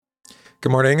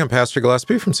Good morning. I'm Pastor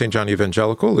Gillespie from St. John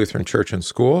Evangelical Lutheran Church and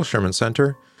School, Sherman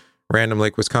Center, Random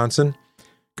Lake, Wisconsin.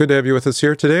 Good to have you with us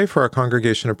here today for our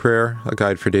Congregation of Prayer, a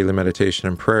guide for daily meditation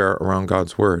and prayer around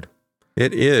God's Word.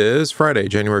 It is Friday,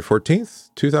 January 14th,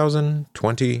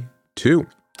 2022.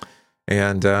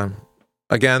 And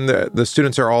again, the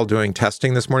students are all doing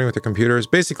testing this morning with their computers.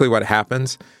 Basically what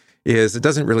happens is it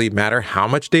doesn't really matter how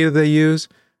much data they use.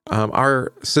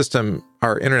 Our system,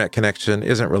 our internet connection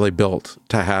isn't really built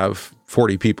to have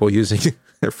 40 people using,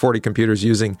 40 computers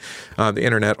using the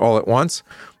internet all at once.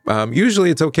 Usually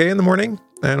it's okay in the morning.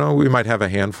 I know we might have a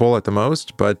handful at the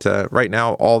most, but right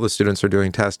now all the students are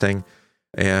doing testing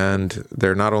and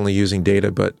they're not only using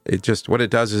data, but what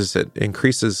it does is it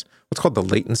increases what's called the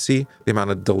latency, the amount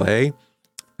of delay.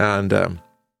 And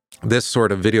this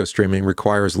sort of video streaming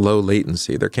requires low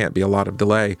latency. There can't be a lot of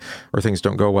delay or things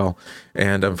don't go well.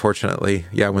 And unfortunately,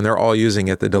 when they're all using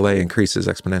it, the delay increases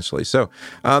exponentially. So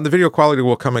the video quality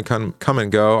will come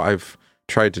and go. I've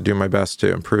tried to do my best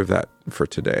to improve that for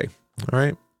today. All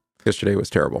right. Yesterday was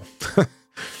terrible.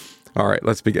 All right,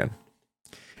 let's begin.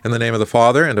 In the name of the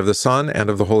Father, and of the Son, and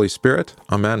of the Holy Spirit.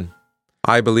 Amen.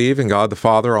 I believe in God the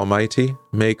Father Almighty,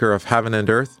 maker of heaven and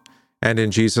earth, and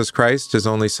in Jesus Christ, his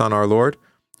only Son, our Lord,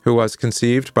 who was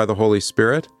conceived by the Holy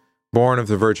Spirit, born of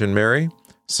the Virgin Mary,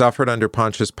 suffered under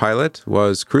Pontius Pilate,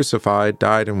 was crucified,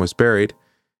 died, and was buried.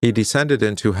 He descended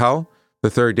into hell. The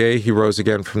third day he rose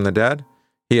again from the dead.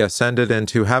 He ascended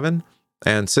into heaven,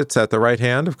 and sits at the right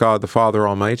hand of God the Father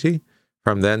Almighty.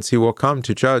 From thence he will come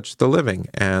to judge the living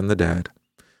and the dead.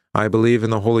 I believe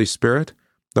in the Holy Spirit,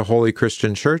 the holy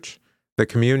Christian Church, the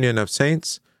communion of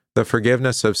saints, the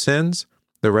forgiveness of sins,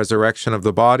 the resurrection of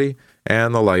the body,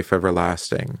 and the life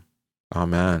everlasting.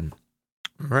 Amen.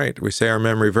 All right, we say our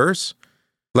memory verse.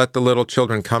 Let the little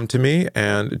children come to me,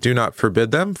 and do not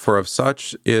forbid them, for of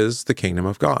such is the kingdom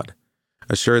of God.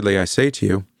 Assuredly I say to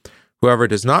you, whoever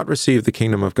does not receive the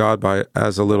kingdom of God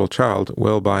as a little child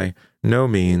will by no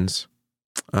means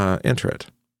enter it.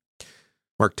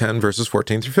 Mark 10, verses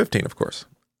 14 through 15, of course.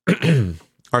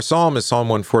 Our psalm is Psalm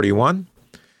 141.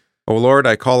 O Lord,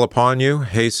 I call upon you,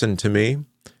 hasten to me.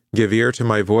 Give ear to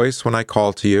my voice when I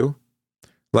call to you.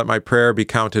 Let my prayer be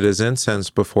counted as incense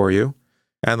before you,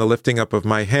 and the lifting up of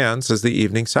my hands as the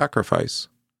evening sacrifice.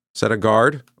 Set a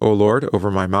guard, O Lord, over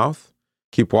my mouth.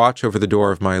 Keep watch over the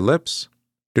door of my lips.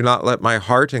 Do not let my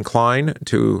heart incline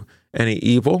to any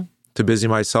evil, to busy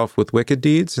myself with wicked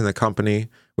deeds in the company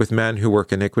with men who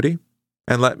work iniquity,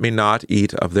 and let me not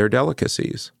eat of their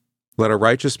delicacies. Let a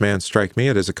righteous man strike me,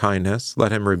 it is a kindness.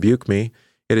 Let him rebuke me,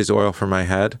 it is oil for my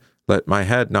head. Let my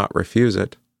head not refuse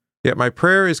it. Yet my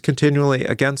prayer is continually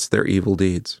against their evil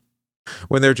deeds.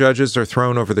 When their judges are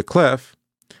thrown over the cliff,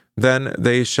 then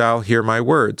they shall hear my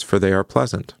words, for they are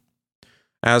pleasant.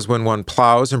 As when one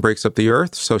plows and breaks up the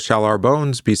earth, so shall our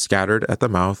bones be scattered at the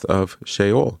mouth of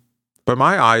Sheol. But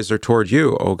my eyes are toward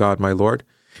you, O God my Lord.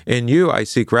 In you I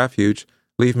seek refuge.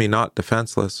 Leave me not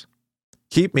defenseless.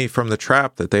 Keep me from the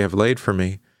trap that they have laid for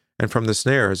me, and from the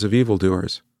snares of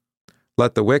evildoers.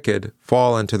 Let the wicked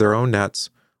fall into their own nets,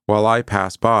 while I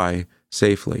pass by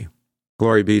safely.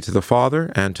 Glory be to the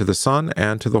Father, and to the Son,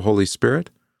 and to the Holy Spirit,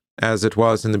 as it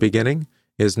was in the beginning,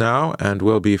 is now, and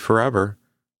will be forever.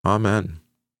 Amen.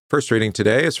 First reading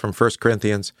today is from 1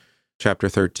 Corinthians chapter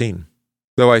 13.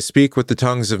 Though I speak with the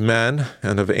tongues of men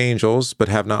and of angels, but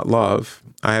have not love,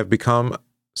 I have become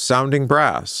sounding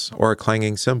brass or a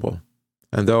clanging cymbal.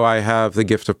 And though I have the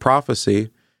gift of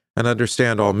prophecy, and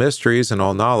understand all mysteries and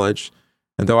all knowledge,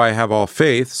 and though I have all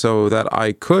faith, so that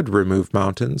I could remove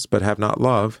mountains, but have not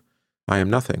love, I am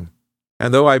nothing.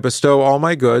 And though I bestow all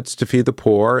my goods to feed the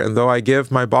poor, and though I give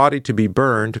my body to be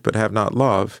burned, but have not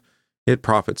love, it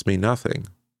profits me nothing.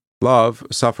 Love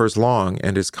suffers long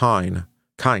and is kind.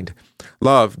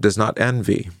 Love does not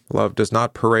envy. Love does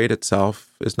not parade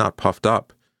itself, is not puffed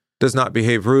up, does not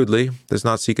behave rudely, does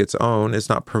not seek its own, is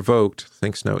not provoked,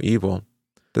 thinks no evil,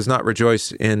 does not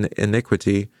rejoice in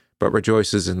iniquity, but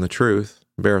rejoices in the truth,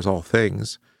 bears all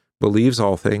things, believes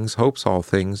all things, hopes all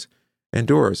things,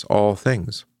 endures all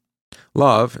things.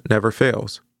 Love never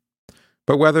fails.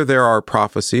 But whether there are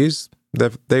prophecies,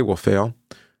 they will fail.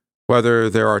 Whether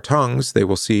there are tongues, they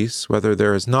will cease. Whether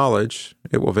there is knowledge,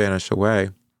 it will vanish away.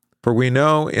 For we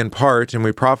know in part, and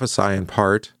we prophesy in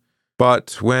part.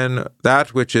 But when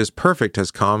that which is perfect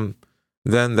has come,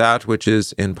 then that which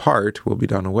is in part will be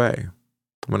done away.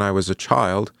 When I was a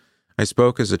child, I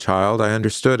spoke as a child, I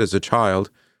understood as a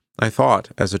child, I thought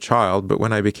as a child, but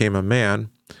when I became a man,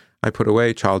 I put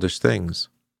away childish things.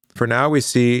 For now we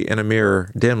see in a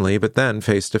mirror dimly, but then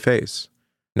face to face.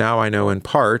 Now I know in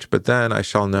part, but then I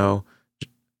shall know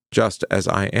just as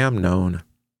I am known.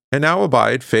 And now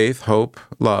abide faith, hope,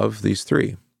 love, these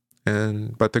three.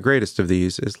 But the greatest of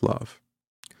these is love.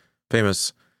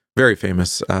 Famous, very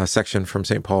famous section from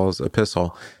St. Paul's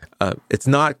epistle.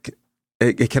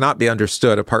 It cannot be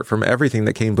understood apart from everything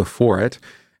that came before it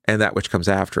and that which comes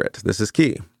after it. This is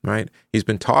key, right? He's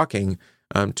been talking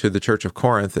to the church of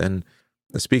Corinth and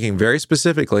speaking very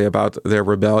specifically about their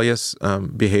rebellious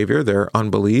behavior, their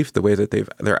unbelief, the way that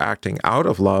they're acting out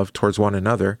of love towards one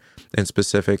another, in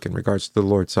specific in regards to the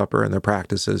Lord's Supper and their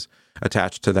practices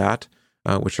attached to that,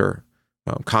 which are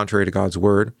contrary to God's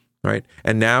word, right?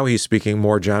 And now he's speaking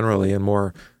more generally and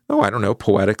more,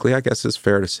 poetically, I guess is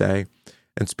fair to say,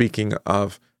 and speaking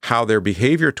of how their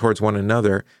behavior towards one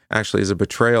another actually is a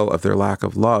betrayal of their lack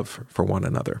of love for one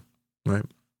another, right?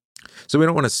 So we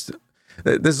don't want to...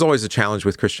 This is always a challenge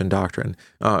with Christian doctrine,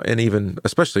 and even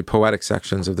especially poetic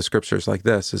sections of the scriptures like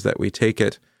this, is that we take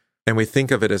it and we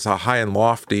think of it as a high and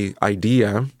lofty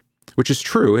idea, which is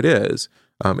true, it is.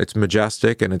 It's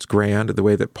majestic and it's grand, the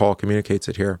way that Paul communicates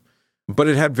it here. But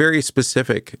it had very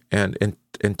specific and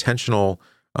intentional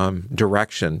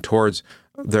direction towards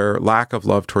their lack of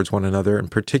love towards one another, in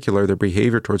particular their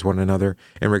behavior towards one another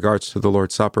in regards to the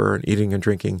Lord's Supper and eating and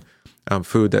drinking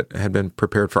food that had been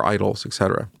prepared for idols,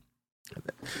 etc.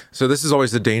 So this is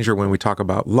always the danger when we talk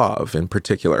about love in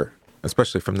particular,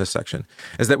 especially from this section,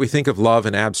 is that we think of love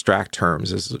in abstract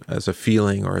terms as a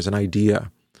feeling or as an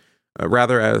idea,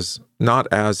 rather not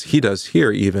as he does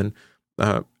here even,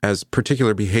 as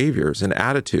particular behaviors and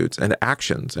attitudes and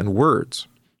actions and words,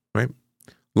 right?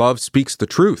 Love speaks the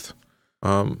truth.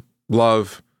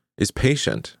 Love is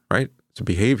patient, right? It's a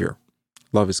behavior.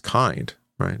 Love is kind,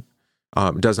 right?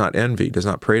 Does not envy, does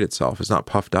not parade itself, is not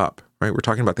puffed up, right? We're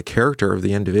talking about the character of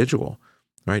the individual,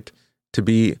 right?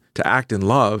 To act in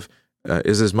love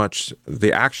is as much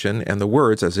the action and the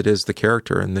words as it is the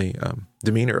character and the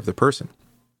demeanor of the person,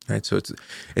 right? So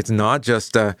it's not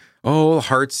just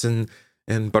hearts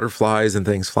and butterflies and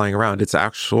things flying around. It's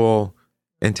actual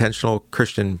intentional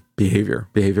Christian behavior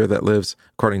that lives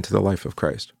according to the life of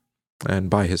Christ and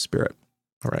by His Spirit.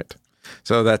 All right.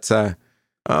 So that's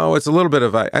it's a little bit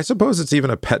of, I suppose it's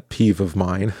even a pet peeve of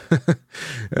mine,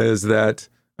 is that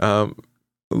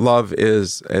love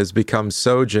has become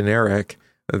so generic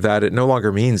that it no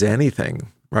longer means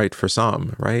anything, right, for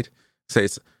some, right? Say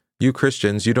it's, you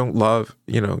Christians, you don't love,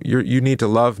 you need to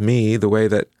love me the way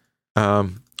that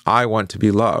I want to be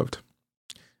loved.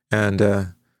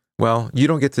 And, well, you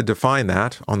don't get to define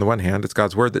that. On the one hand, it's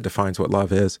God's word that defines what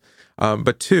love is.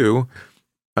 But two,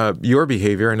 your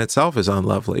behavior in itself is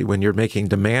unlovely when you're making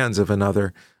demands of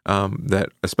another, that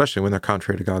especially when they're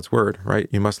contrary to God's word, right?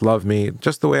 You must love me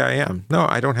just the way I am. No,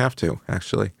 I don't have to,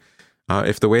 actually.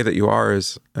 If the way that you are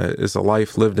is a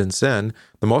life lived in sin,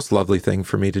 the most lovely thing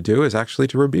for me to do is actually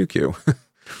to rebuke you.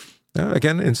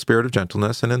 Again, in spirit of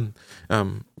gentleness and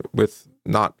with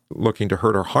not looking to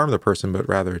hurt or harm the person, but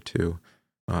rather to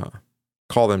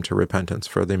call them to repentance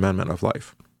for the amendment of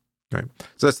life. Right.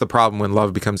 So that's the problem when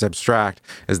love becomes abstract,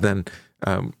 is then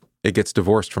it gets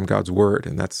divorced from God's word,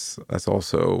 and that's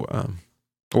also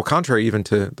contrary even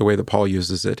to the way that Paul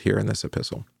uses it here in this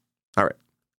epistle. All right.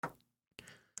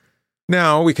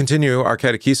 Now we continue our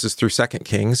catechesis through 2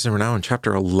 Kings, and we're now in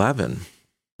chapter 11.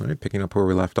 All right, picking up where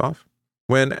we left off.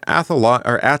 When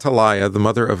Athaliah, the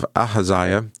mother of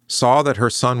Ahaziah, saw that her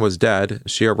son was dead,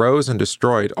 she arose and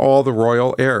destroyed all the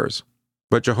royal heirs.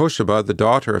 But Jehosheba, the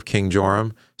daughter of King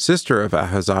Joram, sister of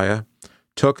Ahaziah,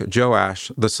 took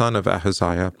Joash, the son of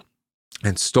Ahaziah,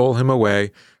 and stole him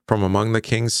away from among the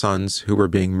king's sons who were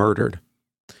being murdered.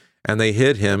 And they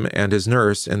hid him and his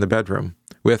nurse in the bedroom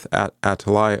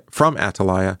from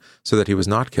Athaliah, so that he was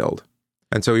not killed.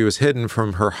 And so he was hidden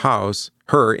from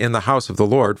her in the house of the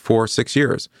Lord for 6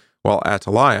 years, while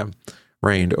Athaliah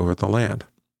reigned over the land.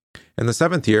 In the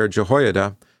 7th year,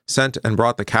 Jehoiada sent and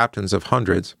brought the captains of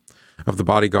hundreds of the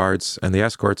bodyguards and the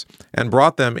escorts, and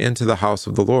brought them into the house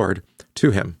of the Lord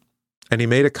to him. And he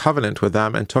made a covenant with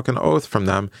them, and took an oath from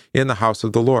them in the house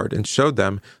of the Lord, and showed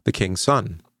them the king's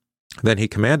son. Then he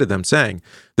commanded them, saying,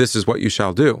 "This is what you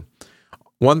shall do.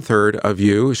 1/3 of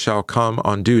you shall come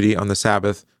on duty on the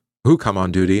Sabbath. Who come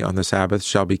on duty on the Sabbath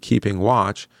shall be keeping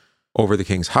watch over the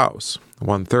king's house.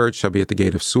 1/3 shall be at the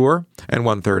gate of Sur, and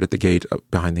 1/3 at the gate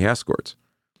behind the escorts.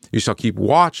 You shall keep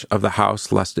watch of the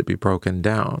house, lest it be broken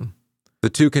down. The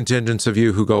 2 contingents of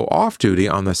you who go off duty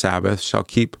on the Sabbath shall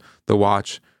keep the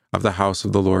watch of the house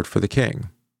of the Lord for the king.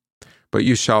 But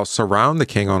you shall surround the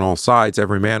king on all sides,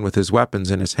 every man with his weapons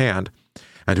in his hand,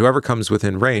 and whoever comes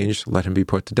within range, let him be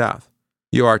put to death.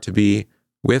 You are to be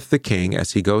with the king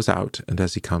as he goes out and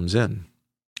as he comes in."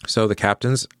 So the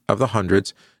captains of the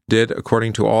hundreds did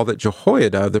according to all that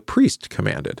Jehoiada the priest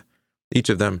commanded. Each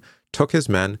of them took his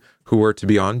men who were to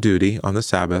be on duty on the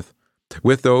Sabbath,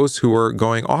 with those who were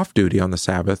going off duty on the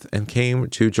Sabbath, and came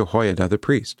to Jehoiada the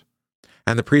priest.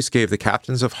 And the priest gave the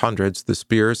captains of hundreds the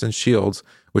spears and shields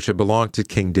which had belonged to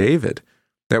King David,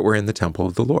 that were in the temple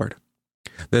of the Lord.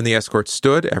 Then the escorts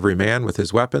stood, every man with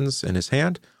his weapons in his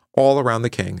hand, all around the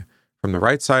king, from the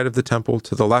right side of the temple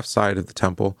to the left side of the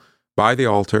temple, by the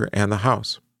altar and the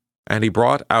house. And he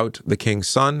brought out the king's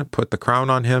son, put the crown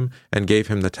on him, and gave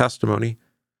him the testimony.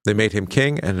 They made him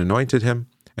king and anointed him,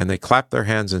 and they clapped their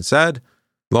hands and said,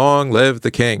 "Long live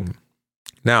the king!"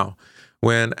 Now,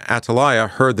 when Athaliah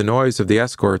heard the noise of the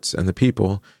escorts and the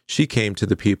people, she came to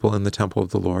the people in the temple of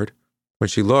the Lord. When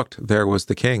she looked, there was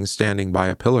the king standing by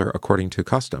a pillar according to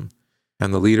custom,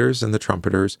 and the leaders and the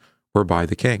trumpeters were by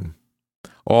the king.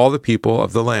 All the people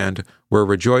of the land were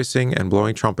rejoicing and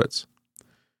blowing trumpets.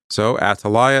 So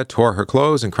Athaliah tore her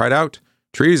clothes and cried out,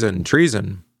 "Treason,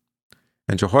 treason!"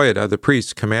 And Jehoiada the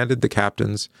priest commanded the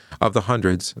captains of the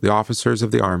hundreds, the officers of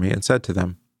the army, and said to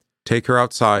them, "Take her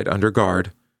outside under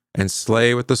guard, and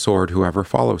slay with the sword whoever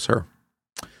follows her."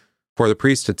 For the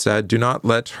priest had said, "Do not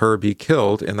let her be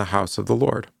killed in the house of the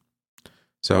Lord."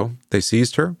 So they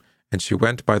seized her, and she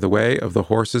went by the way of the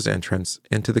horses' entrance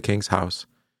into the king's house,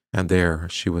 and there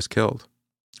she was killed.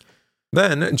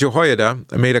 Then Jehoiada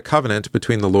made a covenant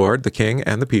between the Lord, the king,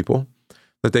 and the people,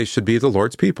 that they should be the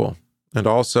Lord's people, and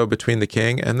also between the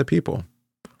king and the people.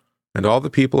 And all the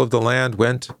people of the land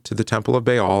went to the temple of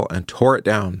Baal and tore it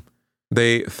down.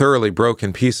 They thoroughly broke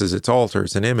in pieces its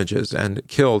altars and images, and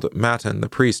killed Mattan the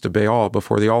priest of Baal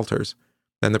before the altars.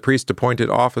 And the priest appointed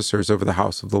officers over the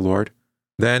house of the Lord.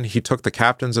 Then he took the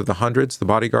captains of the hundreds, the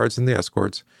bodyguards and the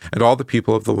escorts, and all the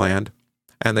people of the land,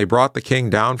 and they brought the king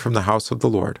down from the house of the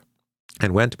Lord,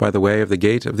 and went by the way of the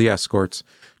gate of the escorts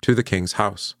to the king's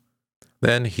house.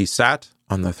 Then he sat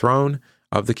on the throne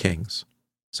of the kings.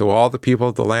 So all the people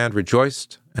of the land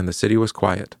rejoiced, and the city was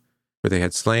quiet, for they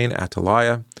had slain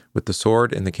Athaliah with the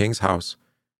sword in the king's house.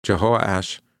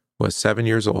 Jehoash was 7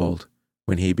 years old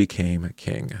when he became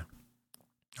king.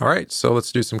 All right, so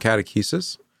let's do some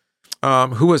catechesis.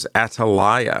 Who was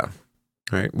Athaliah?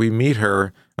 Right, we meet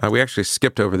her. We actually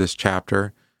skipped over this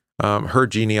chapter. Her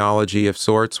genealogy of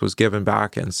sorts was given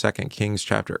back in 2 Kings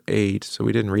chapter 8, so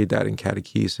we didn't read that in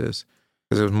catechesis,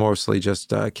 because it was mostly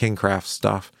just kingcraft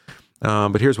stuff.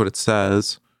 But here's what it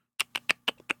says.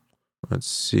 Let's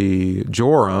see.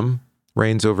 Joram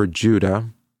reigns over Judah,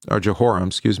 or Jehoram,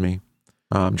 excuse me.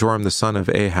 Joram, the son of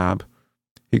Ahab.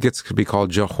 He gets to be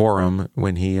called Jehoram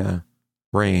when he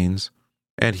reigns.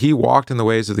 And he walked in the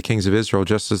ways of the kings of Israel,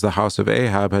 just as the house of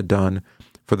Ahab had done,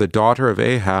 for the daughter of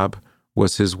Ahab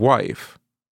was his wife,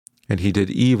 and he did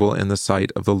evil in the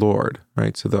sight of the Lord.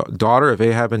 Right? So the daughter of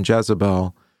Ahab and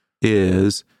Jezebel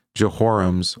is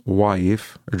Jehoram's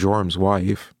wife, or Joram's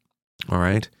wife, all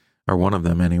right? Or one of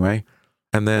them anyway.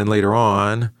 And then later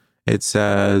on, it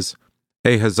says,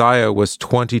 Ahaziah was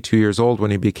 22 years old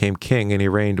when he became king, and he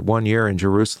reigned 1 year in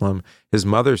Jerusalem. His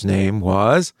mother's name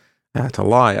was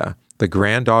Athaliah, the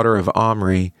granddaughter of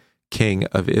Omri, king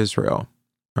of Israel.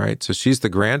 All right, so she's the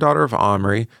granddaughter of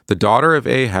Omri, the daughter of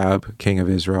Ahab, king of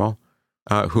Israel,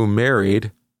 who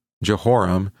married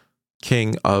Jehoram,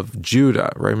 king of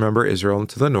Judah. Remember, Israel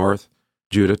to the north,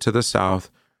 Judah to the south.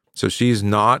 So she's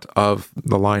not of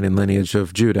the line and lineage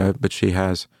of Judah, but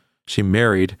she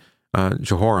married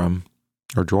Jehoram,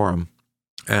 or Joram,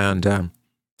 and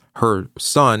her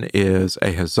son is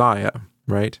Ahaziah,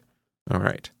 right? All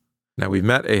right. Now, we've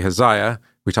met Ahaziah.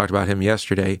 We talked about him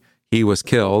yesterday. He was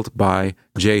killed by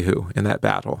Jehu in that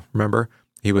battle. Remember?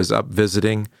 He was up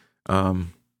visiting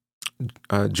Joram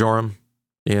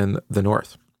in the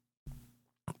north.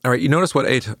 All right, you notice what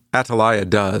Athaliah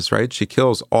does, right? She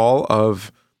kills all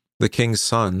of the king's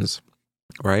sons,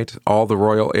 right? All the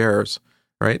royal heirs,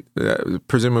 right?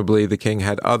 Presumably the king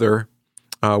had other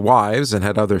wives and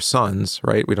had other sons,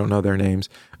 right? We don't know their names.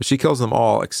 She kills them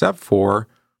all except for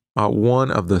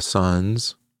one of the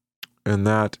sons, and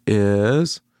that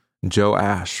is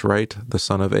Joash, right? The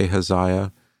son of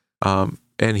Ahaziah.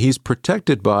 And he's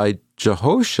protected by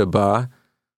Jehosheba,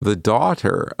 the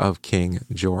daughter of King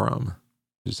Joram,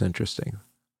 which is interesting,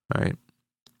 right?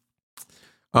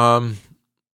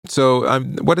 So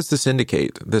what does this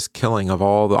indicate? This killing of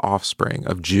all the offspring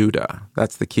of Judah.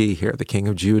 That's the key here, the king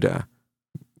of Judah.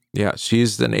 Yeah,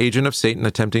 she's an agent of Satan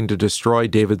attempting to destroy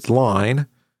David's line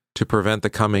to prevent the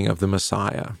coming of the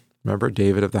Messiah. Remember,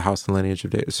 David of the house and lineage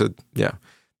of David. So, yeah,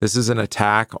 this is an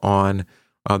attack on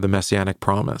the messianic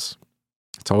promise.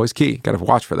 It's always key. Got to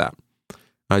watch for that.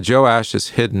 Joash is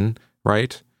hidden,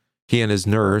 right? He and his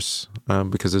nurse,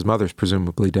 because his mother's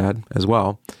presumably dead as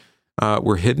well,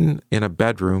 were hidden in a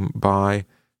bedroom by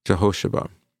Jehoshaphat.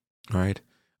 All right.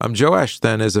 Joash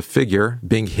then is a figure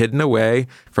being hidden away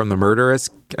from the murderous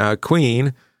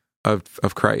queen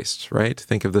of Christ, right?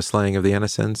 Think of the slaying of the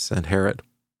innocents and Herod.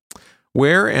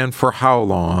 Where and for how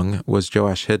long was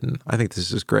Joash hidden? I think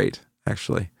this is great,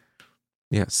 actually.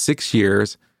 Yeah, 6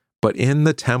 years, but in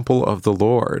the temple of the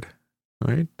Lord,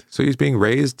 right? So he's being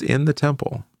raised in the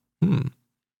temple.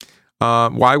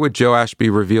 Why would Joash be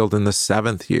revealed in the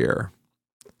 7th year?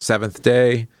 7th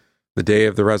day, the day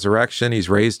of the resurrection, he's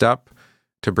raised up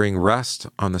to bring rest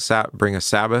on bring a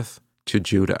Sabbath to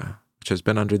Judah, which has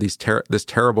been under this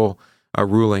terrible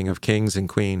ruling of kings and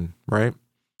queen, right?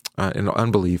 In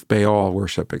unbelief, Baal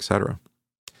worship, etc.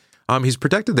 He's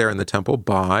protected there in the temple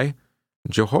by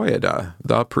Jehoiada,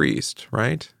 the priest,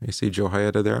 right? You see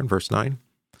Jehoiada there in verse 9.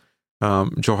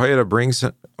 Jehoiada brings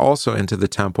also into the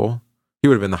temple, he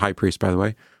would have been the high priest, by the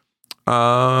way,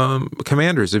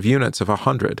 commanders of units of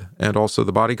 100, and also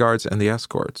the bodyguards and the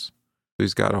escorts. So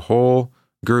he's got a whole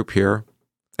group here,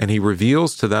 and he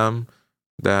reveals to them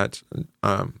that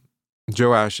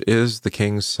Joash is the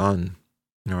king's son.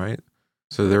 All right,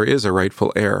 so there is a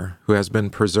rightful heir who has been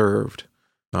preserved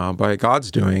by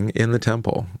God's doing in the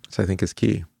temple, which I think is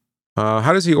key.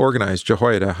 How does he organize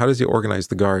Jehoiada? How does he organize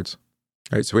the guards?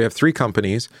 All right, so we have 3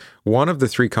 companies. One of the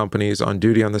 3 companies on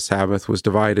duty on the Sabbath was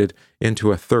divided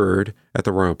into a third at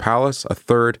the royal palace, a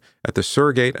third at the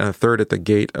Surgate, and a third at the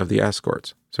gate of the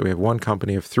escorts. So we have one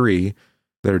company of 3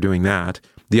 that are doing that.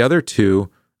 The other 2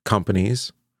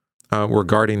 companies were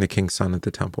guarding the king's son at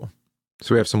the temple.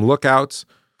 So we have some lookouts,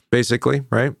 basically,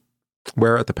 right?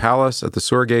 Where at the palace, at the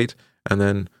Surgate, and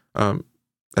then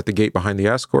at the gate behind the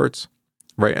escorts,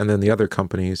 right? And then the other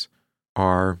companies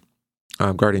are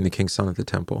guarding the king's son at the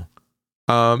temple.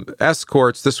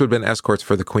 Escorts, this would have been escorts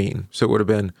for the queen. So it would have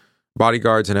been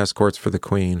bodyguards and escorts for the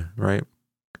queen, right?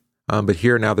 But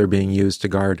here now they're being used to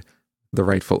guard the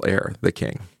rightful heir, the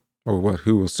king, or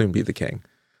who will soon be the king.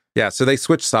 Yeah, so they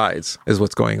switch sides is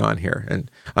what's going on here, and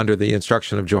under the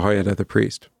instruction of Jehoiada the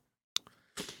priest.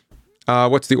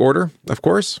 What's the order? Of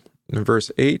course, in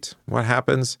verse 8, what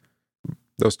happens?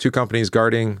 Those 2 companies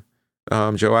guarding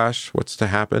Joash, what's to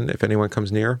happen if anyone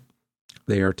comes near?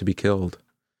 They are to be killed.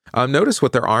 Notice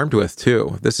what they're armed with,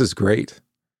 too. This is great.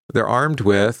 They're armed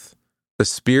with the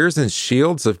spears and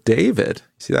shields of David.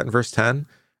 See that in verse 10?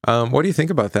 What do you think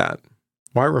about that?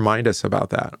 Why remind us about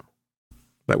that?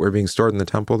 That we're being stored in the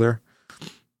temple there?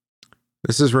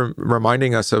 This is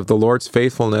reminding us of the Lord's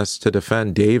faithfulness to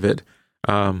defend David,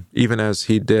 even as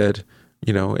he did,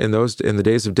 in the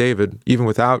days of David, even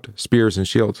without spears and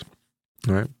shields.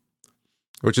 All right?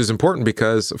 Which is important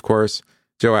because, of course,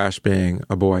 Joash being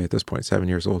a boy at this point, 7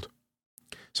 years old.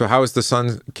 So how is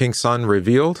the king's son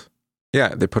revealed? Yeah,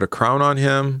 they put a crown on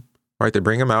him, right? They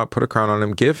bring him out, put a crown on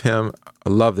him, give him, I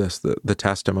love this, the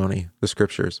testimony, the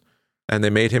scriptures. And they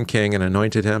made him king and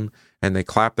anointed him, and they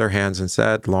clapped their hands and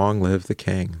said, "Long live the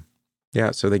king."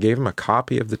 Yeah, so they gave him a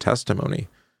copy of the testimony.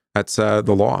 That's the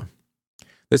law.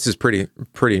 This is pretty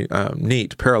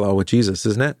neat parallel with Jesus,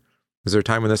 isn't it? Is there a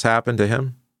time when this happened to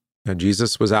him?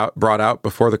 Jesus was brought out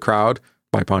before the crowd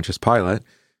by Pontius Pilate,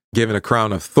 given a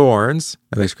crown of thorns,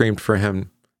 and they screamed for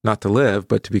him not to live,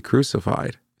 but to be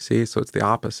crucified. See, so it's the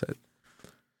opposite.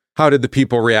 How did the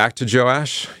people react to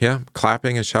Joash? Yeah,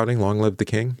 clapping and shouting, "Long live the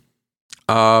king."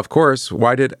 Of course,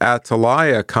 why did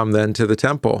Athaliah come then to the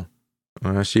temple?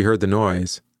 She heard the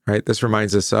noise, right? This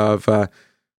reminds us of,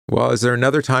 is there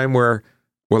another time where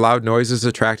loud noises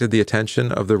attracted the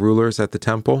attention of the rulers at the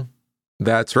temple?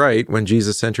 That's right, when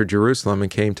Jesus entered Jerusalem and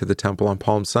came to the temple on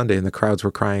Palm Sunday, and the crowds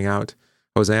were crying out,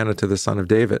 "Hosanna to the Son of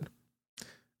David."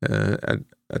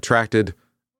 Attracted,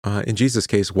 in Jesus'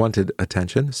 case, wanted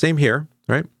attention. Same here,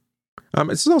 right?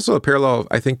 It's also a parallel,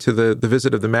 I think, to the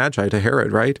visit of the Magi to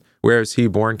Herod, right? Where is he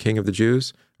born king of the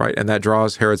Jews, right? And that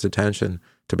draws Herod's attention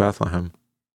to Bethlehem.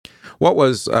 What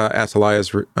was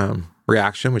Athaliah's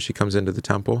reaction when she comes into the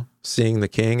temple, seeing the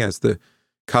king as the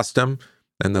custom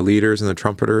and the leaders and the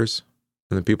trumpeters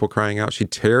and the people crying out? She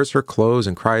tears her clothes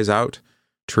and cries out,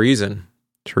 "Treason,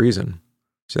 treason."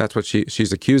 So that's what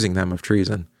she's accusing them of,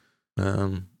 treason.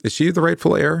 Is she the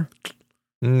rightful heir?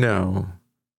 No.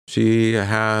 She's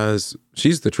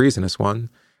the treasonous one.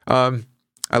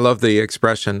 I love the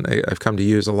expression I've come to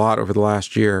use a lot over the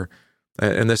last year,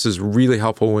 and this is really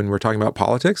helpful when we're talking about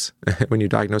politics, when you're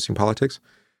diagnosing politics.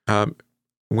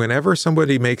 Whenever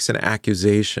somebody makes an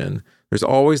accusation, there's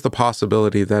always the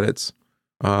possibility that it's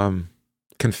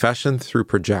confession through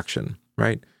projection,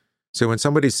 right? So when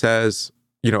somebody says,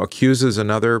 accuses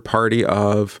another party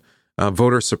of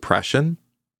voter suppression,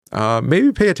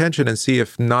 maybe pay attention and see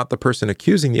if not the person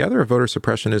accusing the other of voter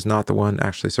suppression is not the one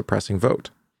actually suppressing vote,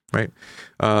 right?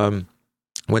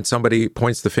 when somebody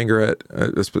points the finger at,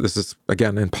 this is,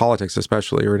 again, in politics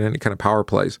especially, or in any kind of power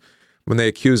plays, when they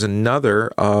accuse another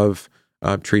of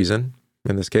treason,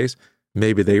 in this case,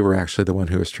 maybe they were actually the one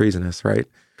who was treasonous, right?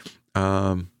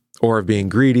 Or of being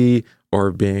greedy,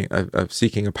 or of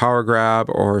seeking a power grab,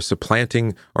 or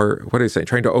supplanting, or what do you say,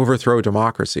 trying to overthrow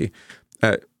democracy.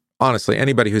 Honestly,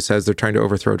 anybody who says they're trying to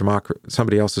overthrow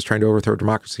somebody else is trying to overthrow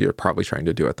democracy, are probably trying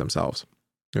to do it themselves.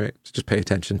 Right? So just pay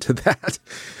attention to that.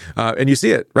 And you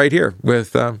see it right here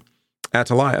with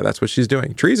Athaliah. That's what she's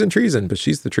doing. Treason, but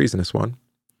she's the treasonous one.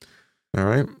 All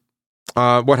right.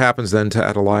 What happens then to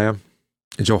Athaliah?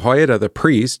 Jehoiada, the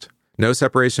priest, no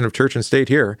separation of church and state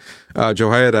here.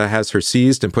 Jehoiada has her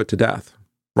seized and put to death.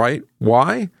 Right?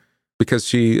 Why? Because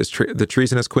she is the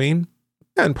treasonous queen?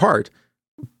 Yeah, in part.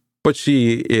 But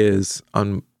she is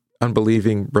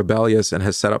unbelieving, rebellious, and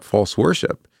has set up false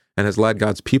worship and has led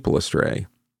God's people astray.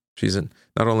 She's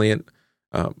not only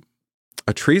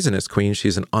a treasonous queen,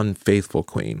 she's an unfaithful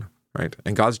queen, right?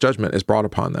 And God's judgment is brought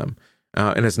upon them.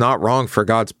 And it's not wrong for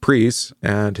God's priests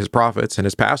and his prophets and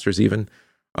his pastors even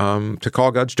to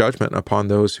call God's judgment upon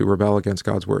those who rebel against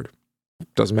God's word.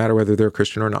 Doesn't matter whether they're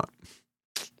Christian or not.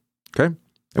 Okay?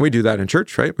 And we do that in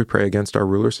church, right? We pray against our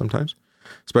rulers sometimes,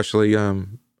 especially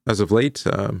as of late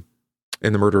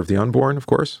in the murder of the unborn, of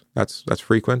course. That's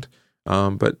frequent.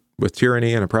 But with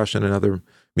tyranny and oppression and other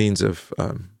means of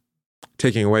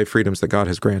taking away freedoms that God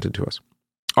has granted to us.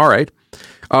 All right.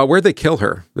 Where'd they kill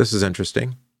her? This is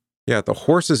interesting. Yeah, the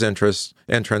horse's entrance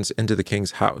into the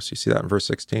king's house. You see that in verse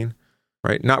 16,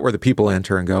 right? Not where the people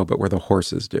enter and go, but where the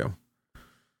horses do.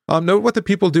 Note what the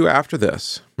people do after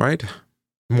this, right?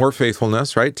 More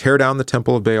faithfulness, right? Tear down the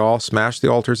temple of Baal, smash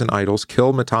the altars and idols,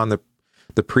 kill Matan,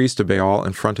 the priest of Baal,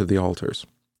 in front of the altars.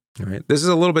 All right. This is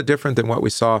a little bit different than what we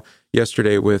saw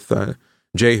yesterday with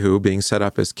Jehu being set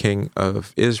up as king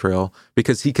of Israel,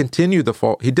 because he continued the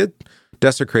fault. He did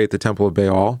desecrate the temple of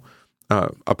Baal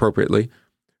appropriately,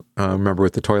 remember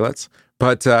with the toilets,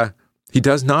 but he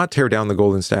does not tear down the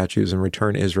golden statues and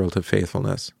return Israel to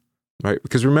faithfulness, right?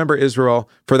 Because remember, Israel,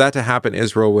 for that to happen,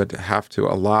 Israel would have to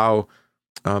allow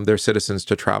their citizens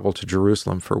to travel to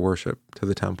Jerusalem for worship, to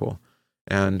the temple.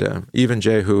 And even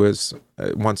Jehu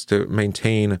wants to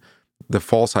maintain the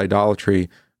false idolatry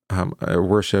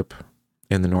worship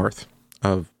in the north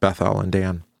of Bethel and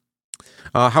Dan.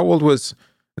 How old was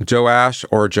Joash,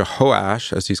 or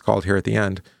Jehoash, as he's called here at the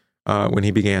end, when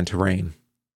he began to reign?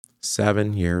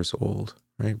 7 years old,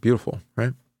 right? Beautiful,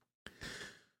 right?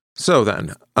 So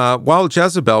then, while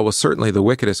Jezebel was certainly the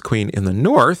wickedest queen in the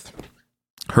north,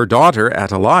 her daughter,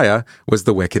 Athaliah, was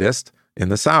the wickedest in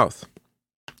the south.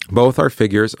 Both are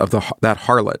figures of that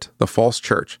harlot, the false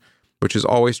church, which is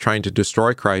always trying to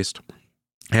destroy Christ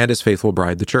and his faithful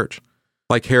bride, the church.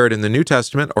 Like Herod in the New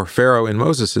Testament or Pharaoh in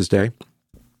Moses' day,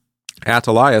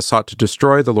 Athaliah sought to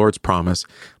destroy the Lord's promise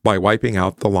by wiping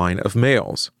out the line of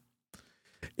males.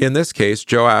 In this case,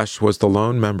 Joash was the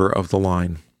lone member of the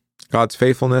line. God's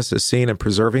faithfulness is seen in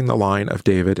preserving the line of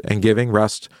David and giving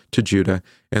rest to Judah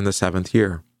in the 7th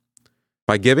year.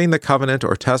 By giving the covenant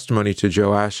or testimony to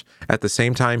Joash at the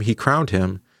same time he crowned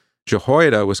him,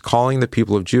 Jehoiada was calling the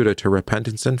people of Judah to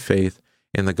repentance and faith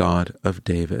in the God of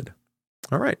David.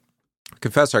 All right.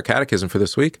 Confess our catechism for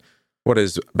this week. What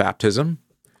is baptism?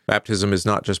 Baptism is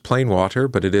not just plain water,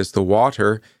 but it is the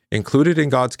water included in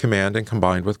God's command and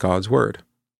combined with God's word.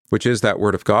 Which is that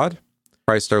word of God?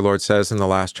 Christ our Lord says in the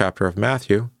last chapter of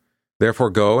Matthew, "Therefore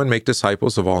go and make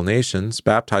disciples of all nations,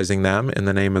 baptizing them in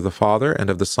the name of the Father and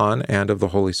of the Son and of the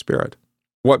Holy Spirit."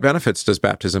 What benefits does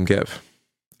baptism give?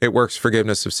 It works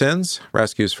forgiveness of sins,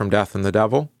 rescues from death and the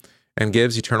devil, and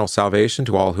gives eternal salvation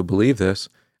to all who believe this,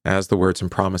 as the words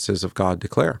and promises of God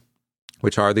declare.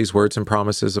 Which are these words and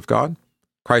promises of God?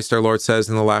 Christ our Lord says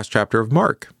in the last chapter of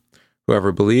Mark,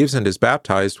 "Whoever believes and is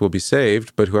baptized will be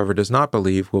saved, but whoever does not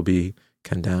believe will be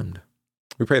condemned."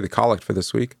 We pray the collect for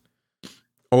this week.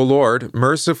 O Lord,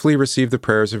 mercifully receive the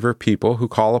prayers of your people who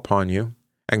call upon you,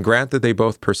 and grant that they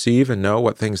both perceive and know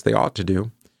what things they ought to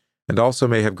do, and also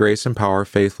may have grace and power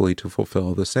faithfully to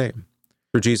fulfill the same.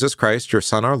 Through Jesus Christ, your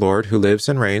Son, our Lord, who lives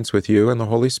and reigns with you and the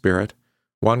Holy Spirit,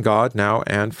 one God, now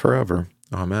and forever.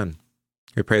 Amen.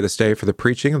 We pray this day for the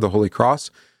preaching of the Holy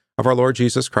Cross of our Lord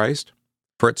Jesus Christ,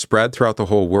 for its spread throughout the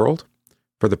whole world,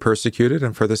 for the persecuted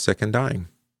and for the sick and dying.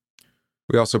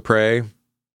 We also pray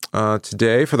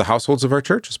today for the households of our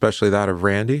church, especially that of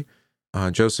Randy,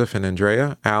 Joseph and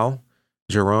Andrea, Al,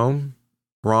 Jerome,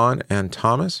 Ron, and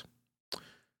Thomas.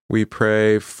 We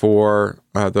pray for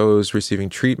those receiving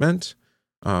treatment,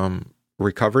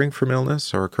 recovering from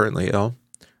illness, or currently ill.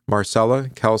 Marcella,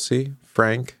 Kelsey,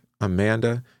 Frank,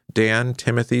 Amanda, Dan,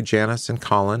 Timothy, Janice, and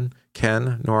Colin,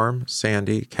 Ken, Norm,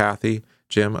 Sandy, Kathy,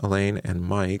 Jim, Elaine, and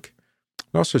Mike.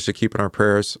 We also should keep in our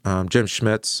prayers Jim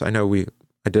Schmitz. I know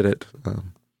I did it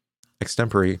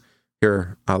extempore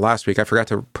here last week. I forgot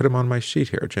to put him on my sheet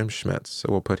here, Jim Schmitz. So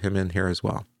we'll put him in here as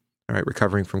well. All right,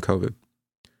 recovering from COVID.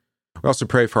 We also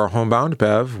pray for our homebound,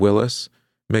 Bev, Willis,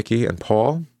 Mickey, and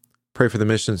Paul. Pray for the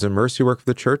missions and mercy work of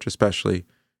the church, especially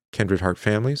Kindred Heart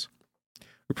families.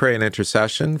 We pray in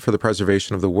intercession for the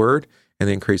preservation of the word and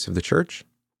the increase of the church.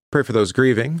 Pray for those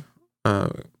grieving,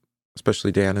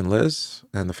 especially Dan and Liz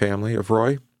and the family of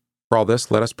Roy. For all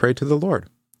this, let us pray to the Lord.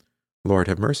 Lord,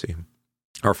 have mercy.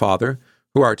 Our Father,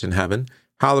 who art in heaven,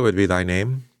 hallowed be thy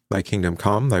name. Thy kingdom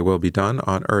come, thy will be done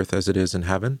on earth as it is in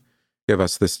heaven. Give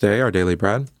us this day our daily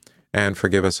bread, and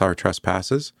forgive us our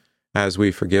trespasses, as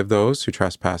we forgive those who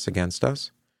trespass against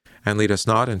us. And lead us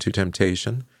not into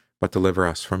temptation, but deliver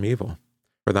us from evil.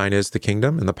 For thine is the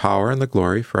kingdom, and the power, and the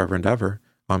glory, forever and ever.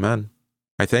 Amen.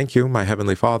 I thank you, my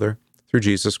heavenly Father, through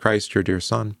Jesus Christ, your dear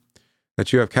Son,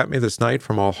 that you have kept me this night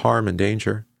from all harm and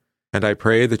danger. And I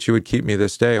pray that you would keep me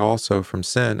this day also from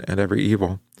sin and every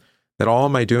evil, that all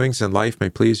my doings in life may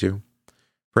please you.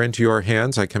 For into your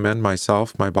hands I commend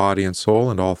myself, my body and soul,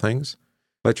 and all things.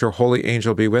 Let your holy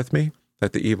angel be with me,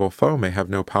 that the evil foe may have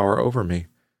no power over me.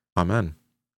 Amen.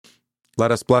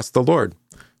 Let us bless the Lord.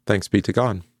 Thanks be to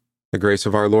God. The grace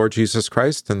of our Lord Jesus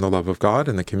Christ, and the love of God,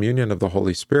 and the communion of the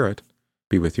Holy Spirit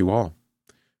be with you all.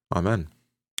 Amen.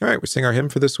 All right, we sing our hymn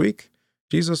for this week.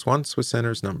 Jesus once was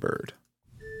sinners numbered.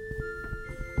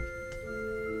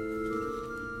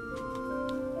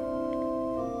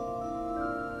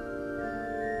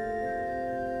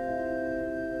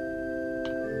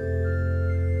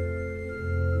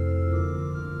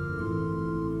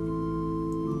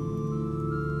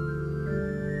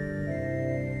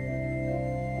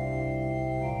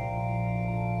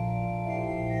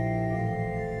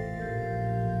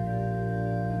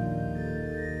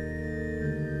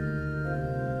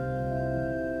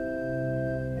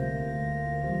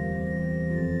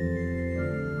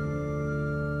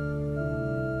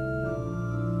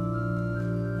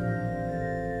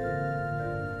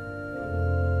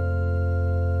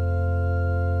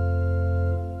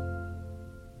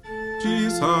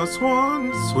 Jesus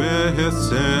once with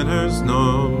sinners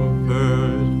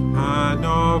numbered, had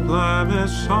no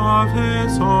blemish of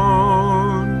his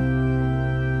own.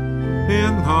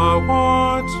 In the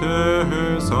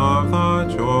waters of the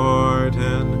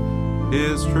Jordan,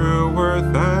 his true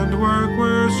worth and work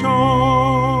were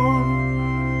shown.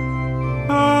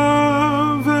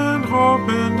 Heaven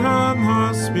opened and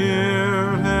the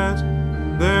Spirit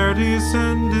there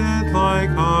descended like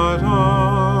a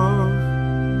dove.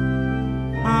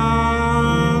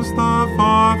 As the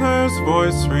Father's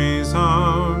voice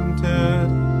resounded,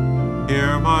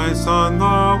 hear my Son, the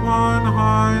one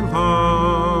I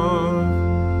love.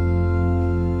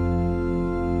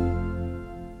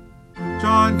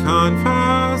 John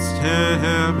confessed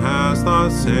him as the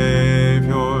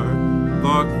Savior.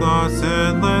 Look, the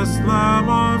sinless Lamb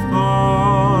of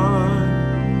God.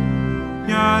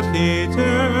 Yet he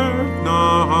dared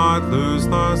not lose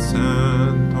the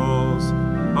sandals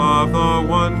of the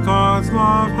one God's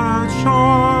love had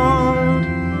shod.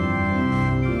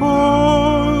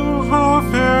 Oh, how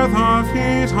fair the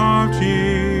feet of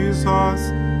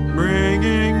Jesus,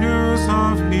 bringing news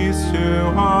of peace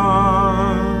to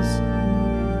us.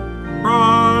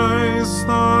 Christ,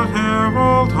 the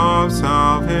herald of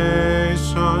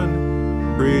salvation,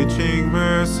 preaching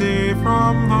mercy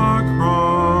from the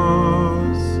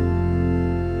cross.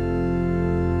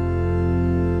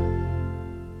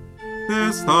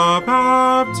 This the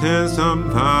baptism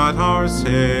that our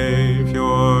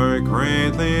Savior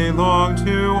greatly longed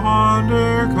to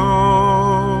undergo.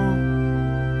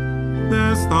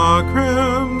 This the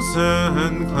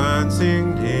crimson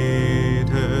cleansing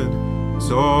needed,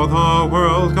 so the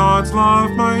world God's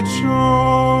love might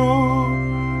show.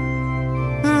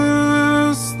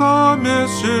 This the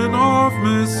mission of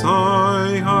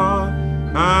Messiah,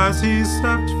 as he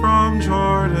stepped from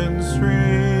Jordan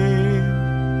stream.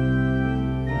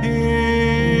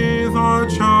 He, the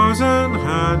chosen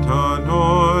and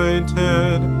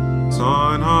anointed,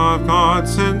 Son of God,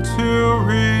 sent to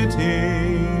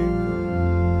redeem.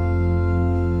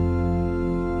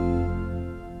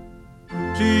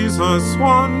 Jesus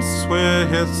once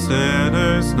with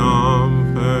sinners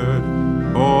numbered,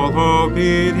 all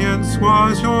obedience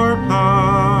was your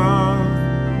path.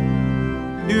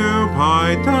 You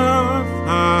by death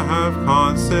have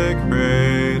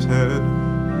consecrated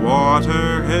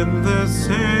water in this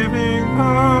saving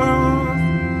path.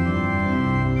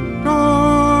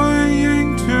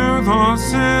 Dying to the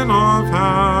sin of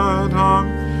Adam,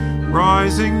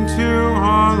 rising to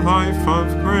a life of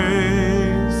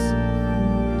grace.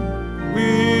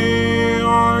 We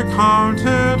are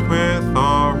counted with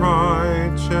the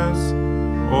righteous,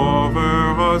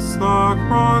 over us the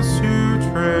cross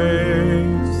to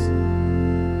trace.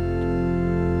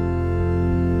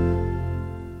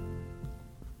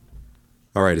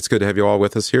 All right, it's good to have you all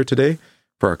with us here today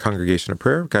for our Congregation of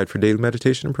Prayer, Guide for Daily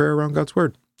Meditation and Prayer Around God's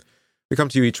Word. We come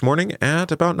to you each morning at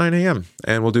about 9 a.m.,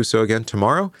 and we'll do so again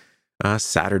tomorrow,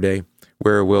 Saturday,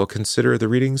 where we'll consider the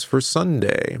readings for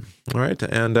Sunday. All right,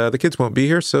 and the kids won't be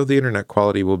here, so the internet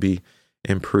quality will be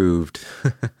improved.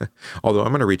 Although I'm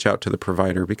going to reach out to the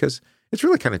provider because it's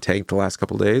really kind of tanked the last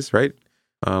couple of days, right?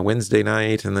 Wednesday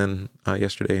night and then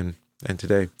yesterday and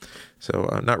today.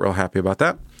 So not real happy about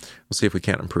that. We'll see if we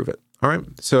can't improve it. All right.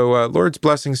 So Lord's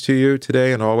blessings to you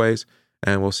today and always,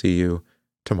 and we'll see you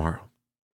tomorrow.